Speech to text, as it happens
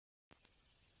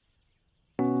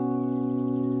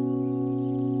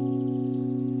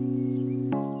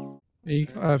You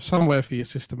gotta have somewhere for your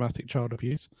systematic child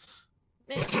abuse.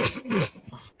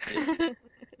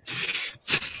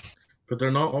 But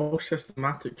they're not all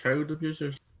systematic child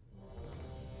abusers.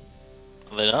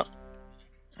 Are they not?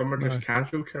 Some are just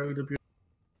casual child abuse.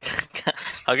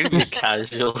 How can you be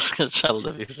casual child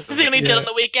abuse? They only do it on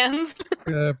the weekends.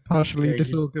 Partially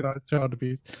disorganized child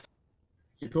abuse.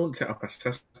 You don't set up a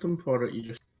system for it. You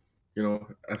just, you know,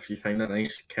 if you find a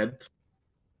nice kid,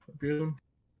 abuse them.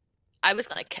 I was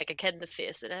gonna kick a kid in the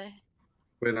face today.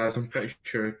 Whereas I'm pretty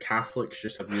sure Catholics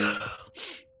just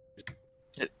abuse.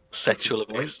 Sexual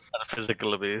abuse and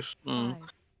physical abuse.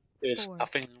 There's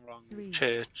nothing wrong with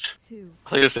church. I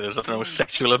think you said there's nothing wrong with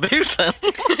sexual abuse.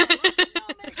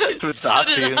 With that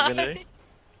being anyway.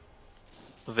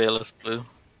 Veil is blue.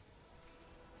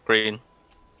 Green.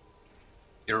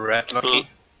 You're red, Lucky.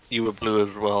 You were blue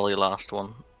as well, your last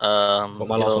one. But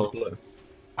my last one's blue.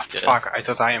 Oh, fuck, I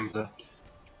thought I am blue.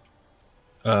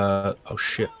 Oh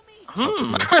shit.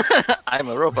 I'm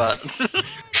a robot.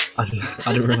 I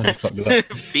didn't realize I fucked that.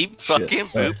 Beep fucking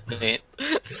Shit, poop, mate.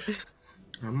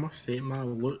 I must say, my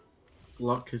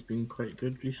luck has been quite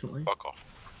good recently. Fuck off.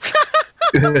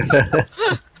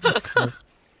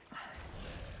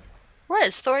 What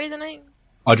is story tonight?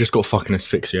 I just got fucking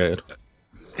asphyxiated.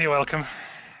 You're welcome.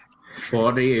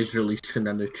 40 is releasing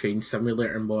a new train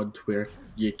simulator mod where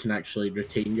you can actually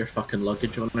retain your fucking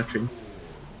luggage on a train.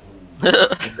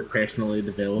 Personally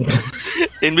developed.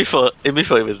 in before it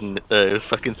was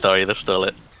fucking Thori that stole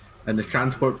it. And the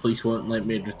transport police won't let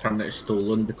me return it as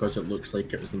stolen because it looks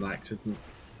like it was an accident.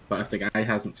 But if the guy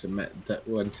hasn't submitted it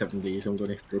within 7 days, I'm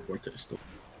going to report it as stolen.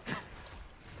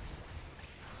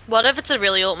 What if it's a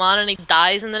really old man and he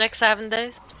dies in the next 7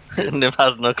 days? Nim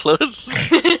has no clothes.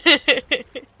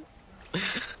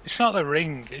 It's not the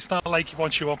ring. It's not like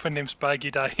once you open Nim's bag,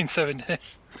 you die in 7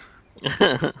 days.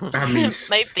 I mean,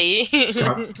 might be.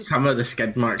 some of the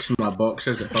skid marks in my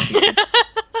boxers are fucking.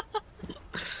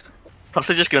 Perhaps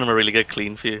they're just giving them a really good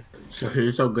clean for you. So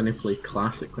who's all going to play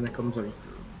Classic when it comes out?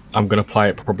 I'm gonna play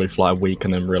it probably for like a week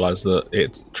and then realise that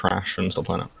it's trash and stop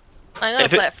playing it. I'm gonna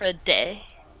play it for a day.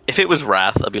 If it was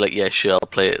Wrath, I'd be like, yeah, sure, I'll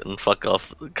play it and fuck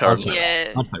off. Currently.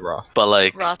 Yeah. I'll play Wrath. But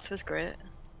like, Wrath was great.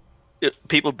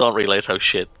 People don't realise how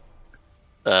shit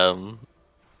Vanilla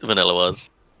was.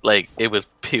 Like, it was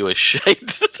pure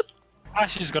shit.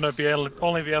 Ash is gonna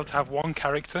only be able to have one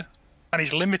character, and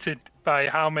he's limited by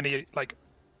how many. Like,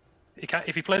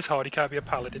 if he plays hard, he can't be a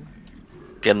paladin.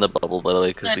 Get in the bubble, by the way,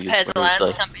 because No, Pez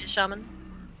Alliance can't be a shaman.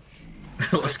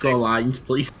 Let's go Alliance,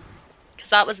 please.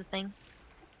 Because that was the thing.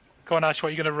 Go on, Ash. What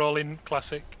are you gonna roll in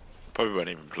Classic? Probably won't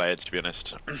even play it, to be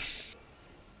honest.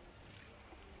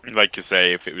 Like you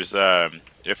say, if it was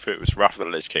Wrath of the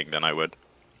Lich King, then I would.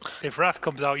 If Wrath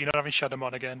comes out, you're not having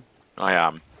Shadowmon again. I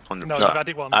am. 100%. No, you've had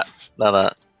it once.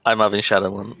 No, I'm having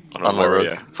Shadow on my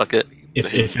Warrior. road. Fuck it.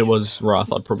 If it was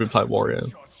Wrath, I'd probably play Warrior,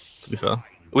 to be fair.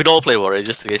 We'd all play Warrior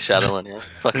just to get Shadow on, yeah.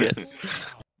 Fuck it.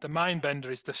 The Mindbender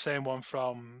is the same one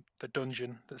from the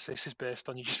dungeon that this is based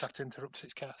on. You just have to interrupt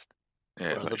its cast. Yeah,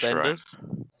 it's The like Shrine. Benders?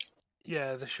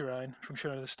 Yeah, the Shrine from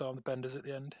Shrine of the Storm. The Benders at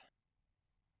the end.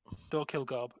 Don't kill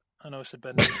Gob. I know I said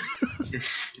Benders.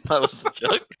 That was the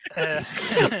joke.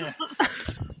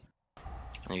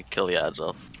 You kill the ads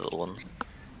off, the little ones.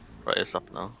 Right, it's up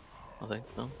now, I think.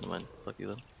 No, never mind. Fuck you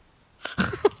then.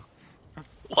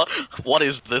 What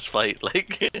is this fight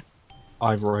like?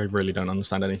 I really don't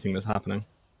understand anything that's happening.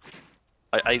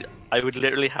 I would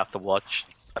literally have to watch.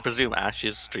 I presume Ash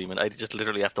is streaming. I just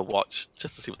literally have to watch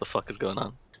just to see what the fuck is going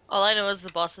on. All I know is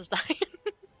the boss is dying.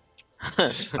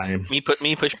 Same.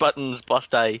 me push buttons, boss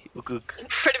die. Ook.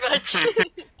 Pretty much.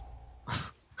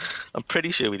 I'm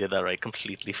pretty sure we did that right.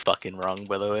 Completely fucking wrong,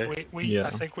 by the way. Yeah.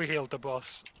 I think we healed the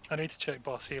boss. I need to check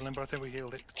boss healing, but I think we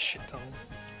healed it shit tons.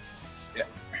 Yeah.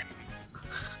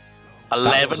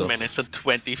 11 minutes and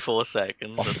 24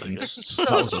 seconds. That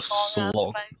was a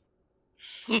slog.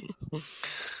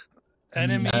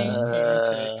 Enemy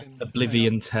healing taken.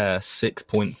 Oblivion Tear,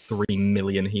 6.3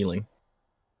 million healing.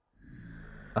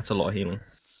 That's a lot of healing.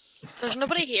 There's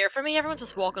nobody here for me. Everyone's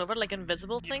just walking over like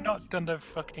invisible You've things. not done the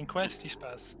fucking quest, you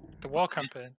spaz. The war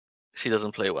campaign. She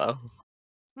doesn't play well.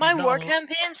 My No. war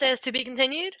campaign says to be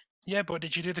continued. Yeah, but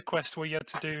did you do the quest where you had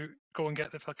to go and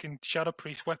get the fucking Shadow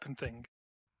Priest weapon thing?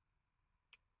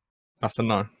 That's a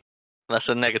no. That's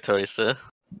a negatory, sir.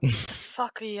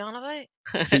 Fuck are you on about?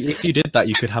 See, if you did that,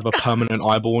 you could have a permanent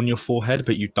eyeball on your forehead,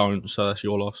 but you don't, so that's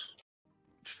your loss.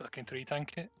 Just fucking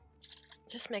 3-tank it.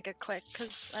 Just make it quick,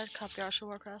 because I've copied Arshal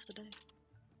Warcraft today.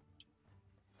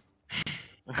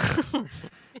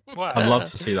 What? I'd love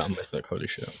to see that mythic, holy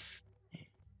shit.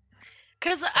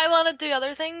 Because I want to do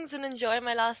other things and enjoy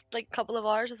my last like couple of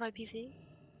hours with my PC.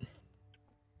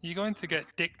 You're going to get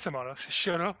dick tomorrow, so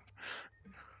shut up.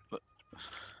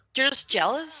 You're just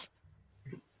jealous?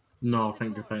 No, I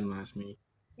think you're fine, that's me.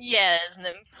 Yeah,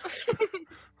 Nymph.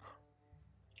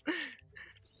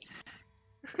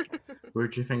 Where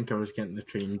do you think I was getting the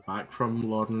train back from,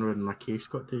 Lauren, when my case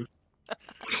got taken?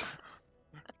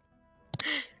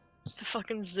 The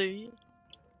fucking zoo.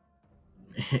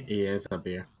 He is a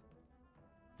bear.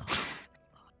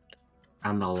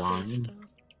 I'm a lion.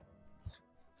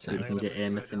 So you can get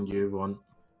anything you want.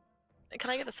 Can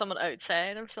I get someone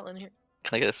outside? I'm still in here.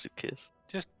 Can I get a suitcase?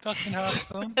 Just fucking have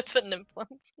fun. That's what Nymph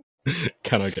wants.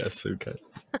 Can I get a suitcase?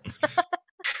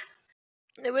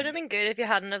 It would have been good if you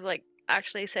hadn't have like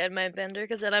actually said Mindbender,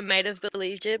 because then I might have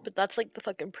believed you. But that's like the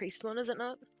fucking priest one, is it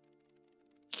not?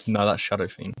 No, that's Shadow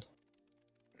Fiend.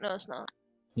 No, it's not.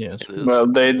 Yes. It is. Well,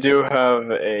 they do have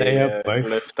They a have both.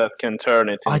 glyph that can turn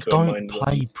it into I a don't mind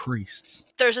play priests.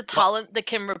 There's a talent that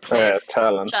can replace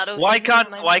talent. Shadow. Why Fiend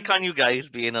can't with why Mindbender. can't you guys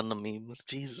be in on the memes?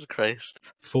 Jesus Christ.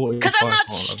 45 Because I'm not heart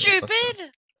level,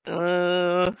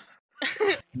 stupid.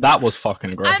 That was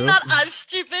fucking aggressive. I'm not as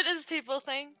stupid as people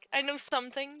think. I know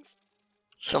some things.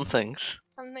 Some things.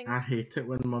 Some things. I hate it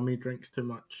when mummy drinks too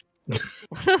much.